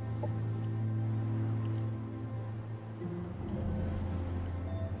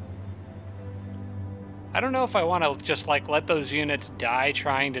 I don't know if I want to just like let those units die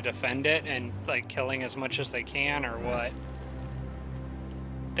trying to defend it and like killing as much as they can or what.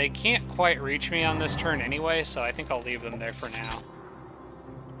 They can't quite reach me on this turn anyway, so I think I'll leave them there for now.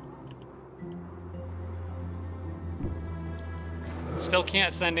 Still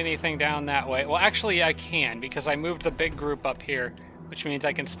can't send anything down that way. Well, actually I can because I moved the big group up here, which means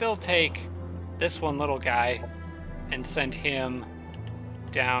I can still take this one little guy and send him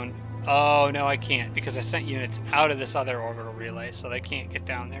down. Oh, no, I can't, because I sent units out of this other orbital relay, so they can't get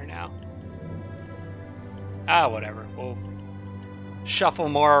down there now. Ah, whatever. We'll shuffle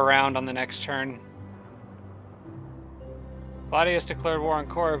more around on the next turn. Claudius declared war on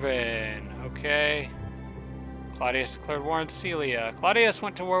Corvin. Okay. Claudius declared war on Celia. Claudius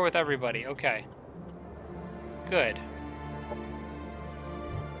went to war with everybody. Okay. Good.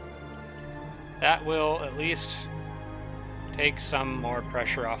 That will at least take some more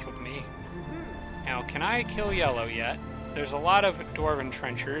pressure off of me. Now, can I kill yellow yet? There's a lot of dwarven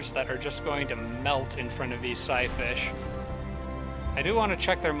trenchers that are just going to melt in front of these scyfish. I do want to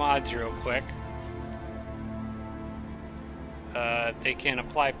check their mods real quick. They can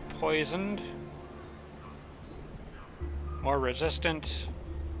apply poisoned, more resistant,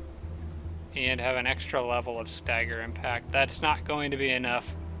 and have an extra level of stagger impact. That's not going to be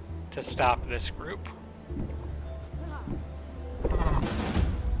enough to stop this group.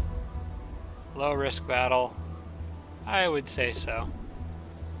 Low risk battle. I would say so.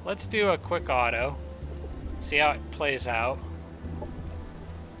 Let's do a quick auto. See how it plays out.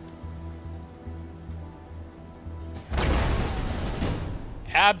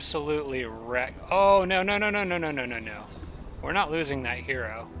 Absolutely wreck. Oh, no, no, no, no, no, no, no, no, no. We're not losing that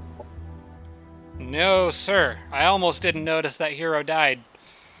hero. No, sir. I almost didn't notice that hero died.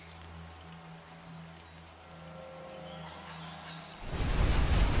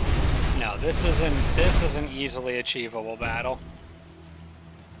 No, this is an easily achievable battle.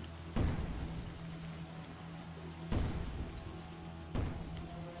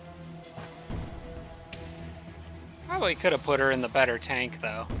 Probably could have put her in the better tank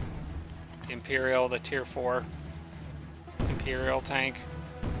though. Imperial, the tier 4 Imperial tank.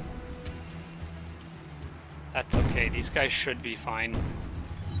 That's okay, these guys should be fine.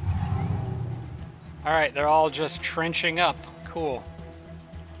 Alright, they're all just trenching up. Cool.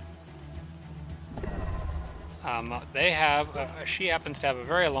 They have, she happens to have a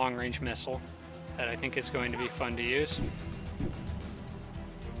very long-range missile that I think is going to be fun to use.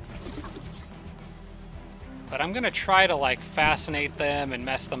 But I'm going to try to, like, fascinate them and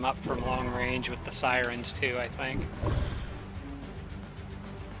mess them up from long range with the sirens, too, I think.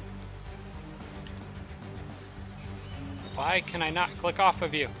 Why can I not click off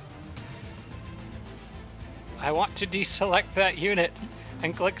of you? I want to deselect that unit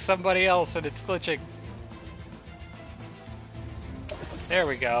and click somebody else, and it's glitching. There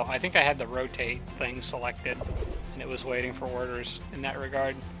we go. I think I had the rotate thing selected, and it was waiting for orders in that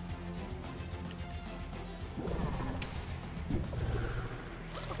regard.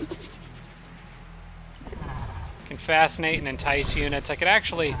 Can fascinate and entice units. I could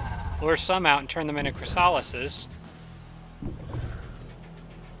actually lure some out and turn them into chrysalises.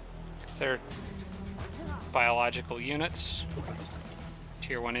 They're biological units.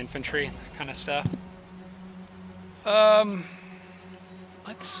 Tier 1 infantry, that kind of stuff.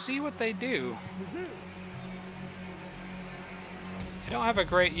 Let's see what they do. I don't have a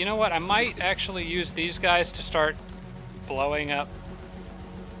great... You know what? I might actually use these guys to start blowing up.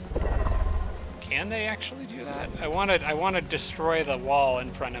 Can they actually do that? I want to destroy the wall in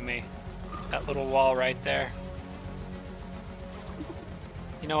front of me. That little wall right there.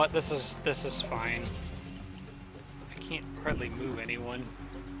 You know what? This is fine. I can't hardly move anyone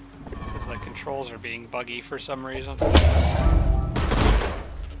because the controls are being buggy for some reason.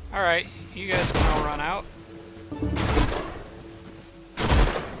 Alright, you guys can all run out.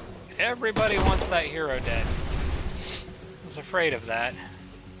 Everybody wants that hero dead. I was afraid of that.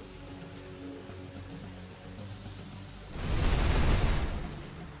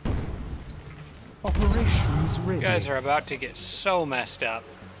 Operations ready. You guys are about to get so messed up.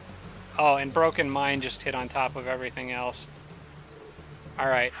 Oh, and Broken Mind just hit on top of everything else.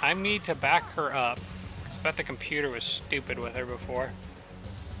 Alright, I need to back her up. I bet the computer was stupid with her before.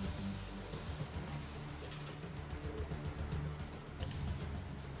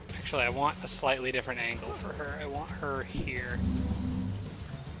 Actually, I want a slightly different angle for her. I want her here.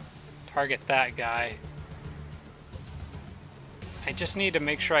 Target that guy. I just need to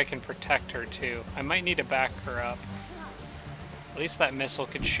make sure I can protect her too. I might need to back her up. At least that missile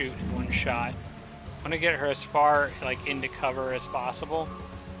could shoot in one shot. I want to get her as far like into cover as possible,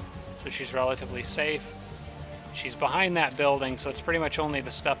 so she's relatively safe. She's behind that building, so it's pretty much only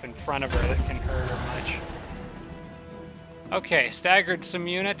the stuff in front of her that can hurt her much. Okay, staggered some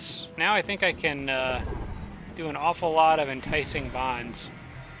units. Now I think I can do an awful lot of enticing bonds.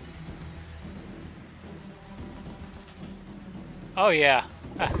 Oh yeah,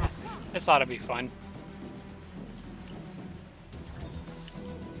 this ought to be fun.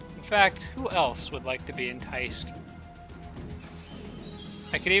 In fact, who else would like to be enticed?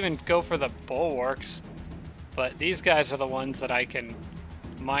 I could even go for the bulwarks, but these guys are the ones that I can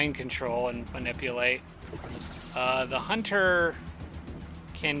mind control and manipulate. The hunter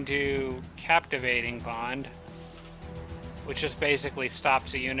can do captivating bond, which just basically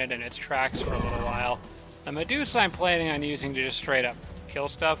stops a unit in its tracks for a little while. The Medusa I'm planning on using to just straight up kill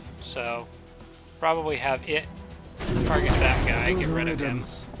stuff, so probably have it target that guy, get rid of him.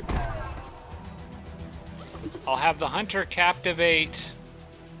 I'll have the hunter captivate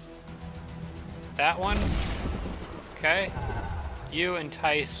that one. Okay. You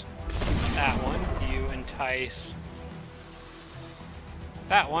entice that one. You entice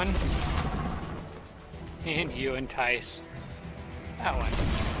that one. And you entice that one.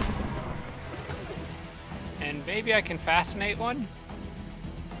 And maybe I can fascinate one?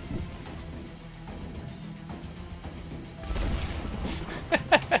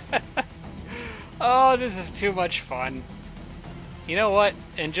 Oh, this is too much fun. You know what?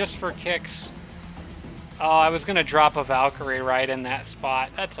 And just for kicks... Oh, I was gonna drop a Valkyrie right in that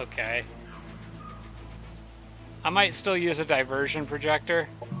spot. That's okay. I might still use a diversion projector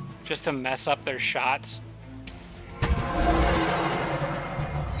just to mess up their shots.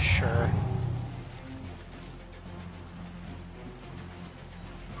 Sure.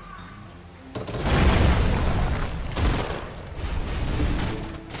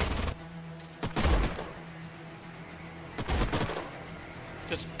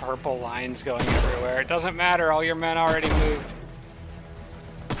 Just purple lines going everywhere. It doesn't matter, all your men already moved.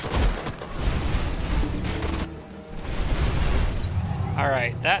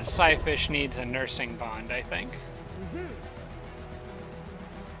 Alright, that Psyfish needs a nursing bond, I think.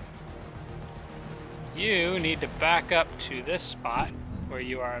 You need to back up to this spot, where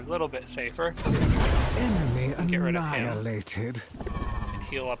you are a little bit safer. Enemy Get rid of him. annihilated. And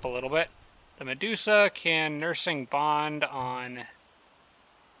heal up a little bit. The Medusa can nursing bond on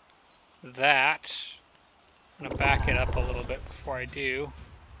that. I'm gonna back it up a little bit before I do.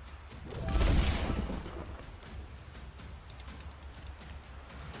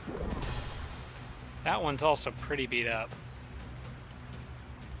 That one's also pretty beat up.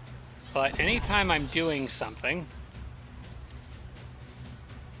 But anytime I'm doing something...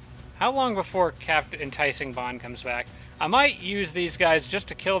 How long before Captain Enticing Bond comes back? I might use these guys just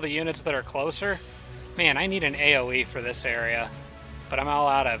to kill the units that are closer. Man, I need an AoE for this area. But I'm all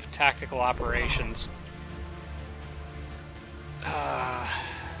out of tactical operations.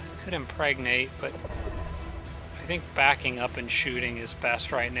 Could impregnate, but I think backing up and shooting is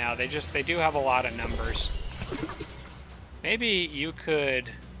best right now. They do have a lot of numbers. Maybe you could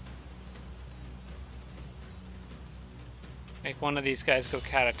make one of these guys go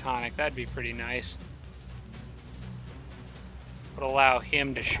catatonic. That'd be pretty nice. Would allow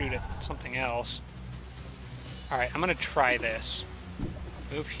him to shoot at something else. Alright, I'm gonna try this.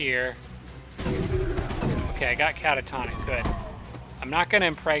 Move here. Okay, I got catatonic. Good. I'm not gonna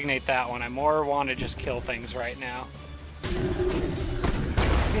impregnate that one. I more want to just kill things right now.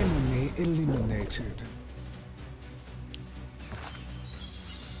 Enemy eliminated.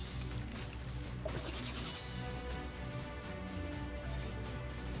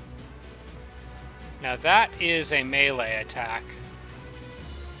 Now that is a melee attack.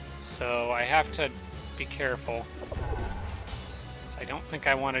 So I have to be careful. So I don't think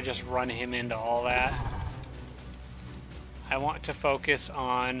I want to just run him into all that. I want to focus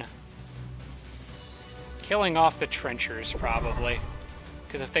on killing off the trenchers, probably.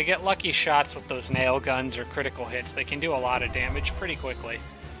 Because if they get lucky shots with those nail guns or critical hits, they can do a lot of damage pretty quickly.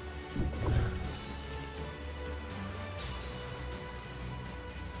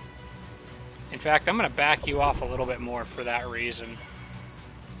 In fact, I'm going to back you off a little bit more for that reason.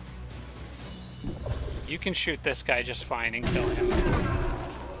 You can shoot this guy just fine and kill him.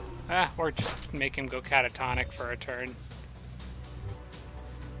 Or just make him go catatonic for a turn.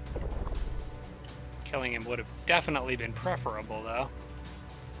 Killing him would have definitely been preferable, though.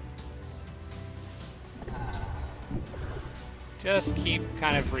 Just keep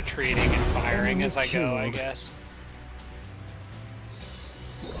kind of retreating and firing as I go, I guess.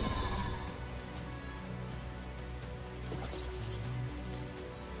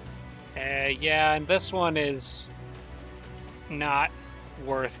 Yeah, and this one is not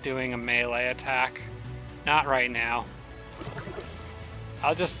worth doing a melee attack. Not right now.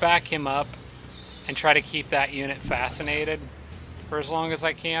 I'll just back him up and try to keep that unit fascinated for as long as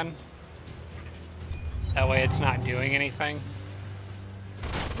I can. That way it's not doing anything.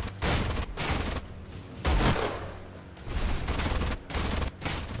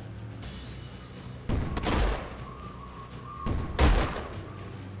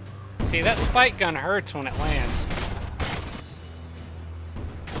 See, that spike gun hurts when it lands.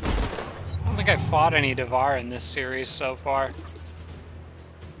 I don't think I've fought any Devar in this series so far.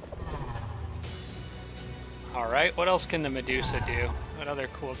 Alright, what else can the Medusa do? What other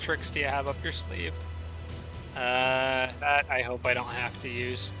cool tricks do you have up your sleeve? That I hope I don't have to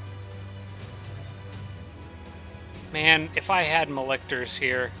use. Man, if I had Malictors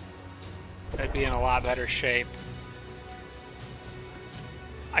here, I'd be in a lot better shape.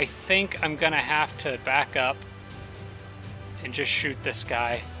 I think I'm gonna have to back up and just shoot this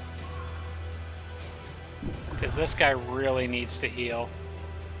guy. Because this guy really needs to heal.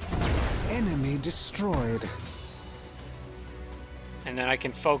 Enemy destroyed. And then I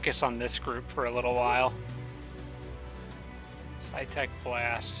can focus on this group for a little while. Sci-Tech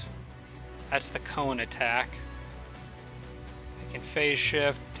Blast. That's the cone attack. I can phase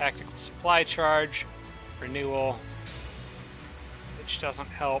shift, tactical supply charge, renewal, which doesn't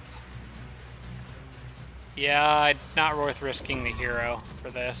help. Yeah, not worth risking the hero for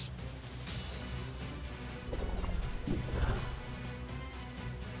this.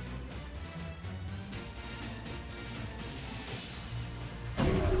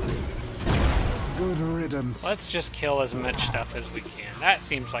 Good riddance. Let's just kill as much stuff as we can. That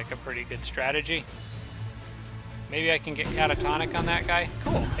seems like a pretty good strategy. Maybe I can get catatonic on that guy?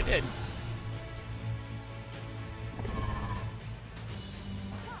 Cool, I did.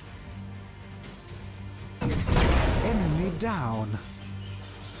 Enemy down.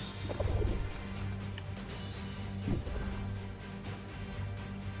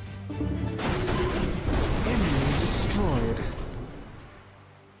 Enemy destroyed.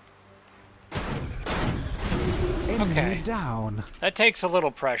 Enemy Okay. down. That takes a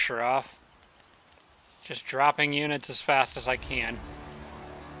little pressure off. Just dropping units as fast as I can.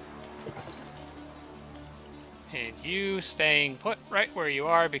 And you staying put right where you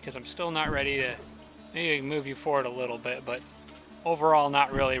are because I'm still not ready to... Maybe I can move you forward a little bit, but overall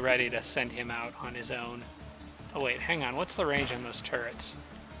not really ready to send him out on his own. Oh wait, hang on. What's the range on those turrets?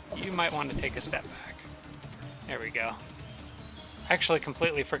 You might want to take a step back. There we go. Actually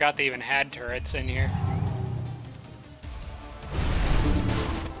completely forgot they even had turrets in here.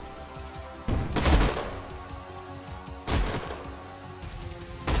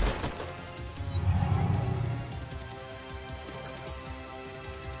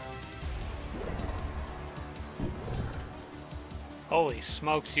 Holy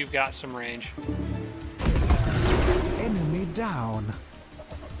smokes, you've got some range. Enemy down.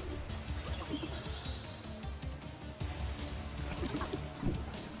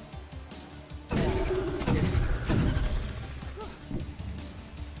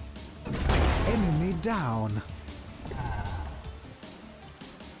 Enemy down.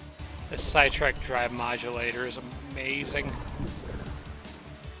 This sidetrack drive modulator is amazing.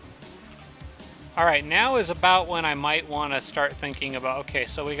 Alright, now is about when I might want to start thinking about, okay,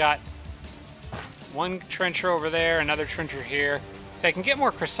 so we got one trencher over there, another trencher here. So I can get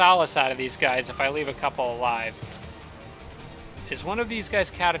more chrysalis out of these guys if I leave a couple alive. Is one of these guys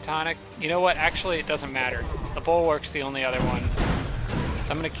catatonic? You know what? Actually, it doesn't matter. The bulwark's the only other one.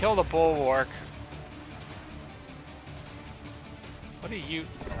 So I'm going to kill the bulwark. What are you...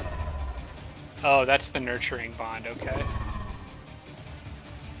 Oh, that's the nurturing bond, okay.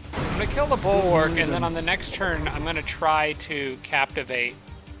 I'm going to kill the bulwark, and then on the next turn, I'm going to try to captivate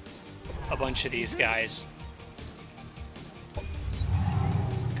a bunch of these guys.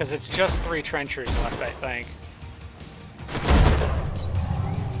 Because it's just 3 trenchers left, I think.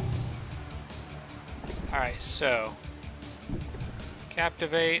 Alright, so...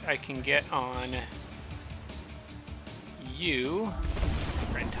 Captivate, I can get on you,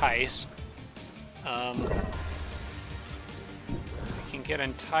 or entice. I can get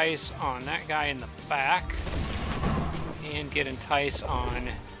entice on that guy in the back, and get entice on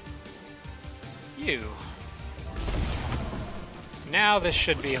you. Now this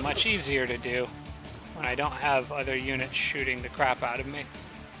should be much easier to do when I don't have other units shooting the crap out of me.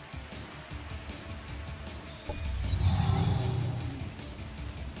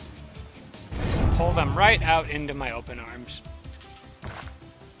 So pull them right out into my open arms.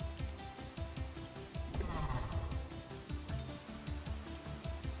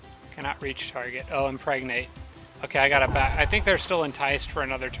 Cannot reach target. Oh, impregnate. Okay, I got it back. I think they're still enticed for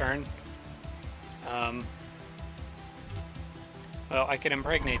another turn. Well, I could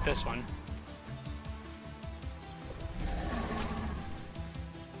impregnate this one.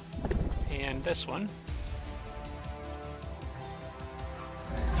 And this one.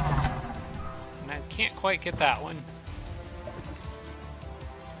 And I can't quite get that one.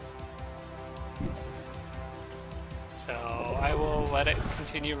 So I will let it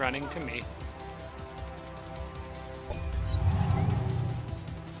continue running to me.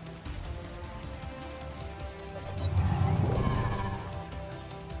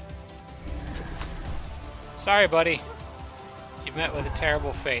 Sorry, buddy. You've met with a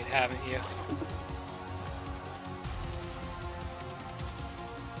terrible fate, haven't you?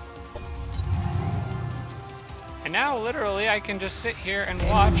 And now, literally, I can just sit here and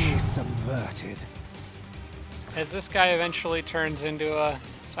watch Enemy subverted. as this guy eventually turns into a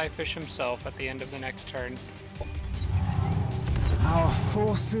Cyfish himself at the end of the next turn. Our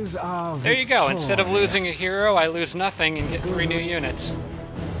forces are There you go. Instead of losing a victorious. hero, I lose nothing and get 3 new units.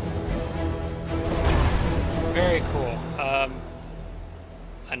 Very cool.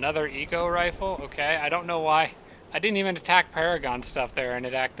 Another ego rifle? Okay, I don't know why. I didn't even attack Paragon stuff there, and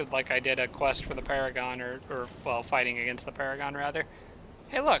it acted like I did a quest for the Paragon, or well, fighting against the Paragon, rather.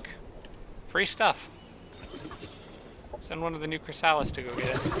 Hey, look. Free stuff. Send one of the new chrysalis to go get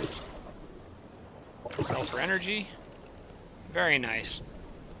it. Sell for energy. Very nice.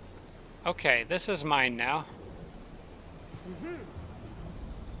 Okay, this is mine now.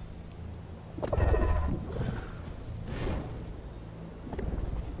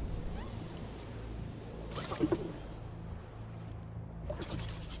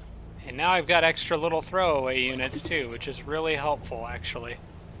 And now I've got extra little throwaway units too, which is really helpful, actually.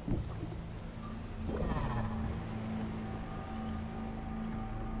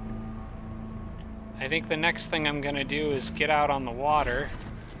 I think the next thing I'm going to do is get out on the water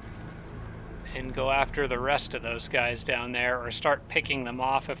and go after the rest of those guys down there, or start picking them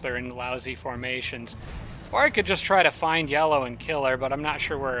off if they're in lousy formations. Or I could just try to find Yellow and kill her, but I'm not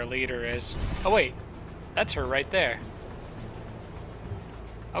sure where her leader is. Oh wait, that's her right there.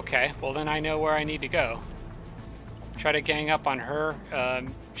 Okay, well then I know where I need to go. Try to gang up on her.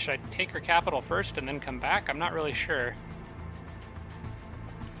 Should I take her capital first and then come back? I'm not really sure.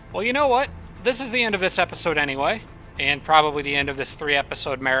 Well, you know what? This is the end of this episode anyway, and probably the end of this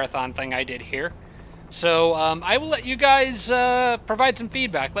 3-episode marathon thing I did here. So I will let you guys provide some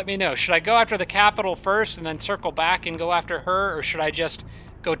feedback. Let me know. Should I go after the capital first and then circle back and go after her, or should I just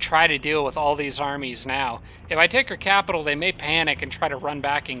go try to deal with all these armies now? If I take her capital, they may panic and try to run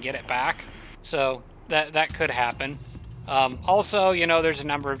back and get it back. So that could happen. Also, you know, there's a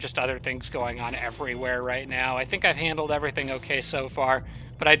number of just other things going on everywhere right now. I think I've handled everything okay so far,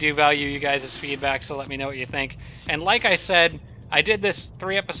 but I do value you guys' feedback, so let me know what you think. And like I said, I did this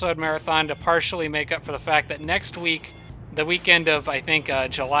 3-episode marathon to partially make up for the fact that next week, the weekend of, I think,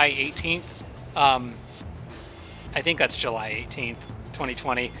 July 18th, I think that's July 18th,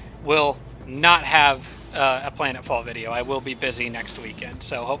 2020, will not have a Planetfall video. I will be busy next weekend.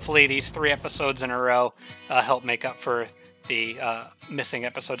 So hopefully these 3 episodes in a row help make up for the missing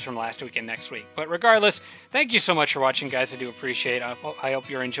episodes from last week and next week. But regardless, thank you so much for watching, guys. I do appreciate it. I hope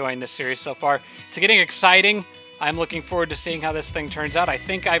you're enjoying this series so far. It's getting exciting. I'm looking forward to seeing how this thing turns out. I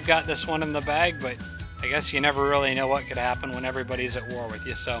think I've got this one in the bag, but I guess you never really know what could happen when everybody's at war with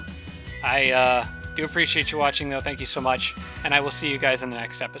you. So I do appreciate you watching, though. Thank you so much, and I will see you guys in the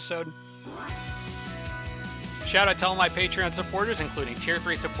next episode. Shout out to all my Patreon supporters, including Tier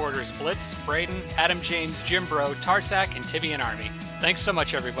 3 supporters Blitz, Braden, Adam James, Jim Bro, Tarsak, and Tibian Army. Thanks so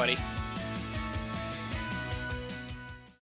much, everybody.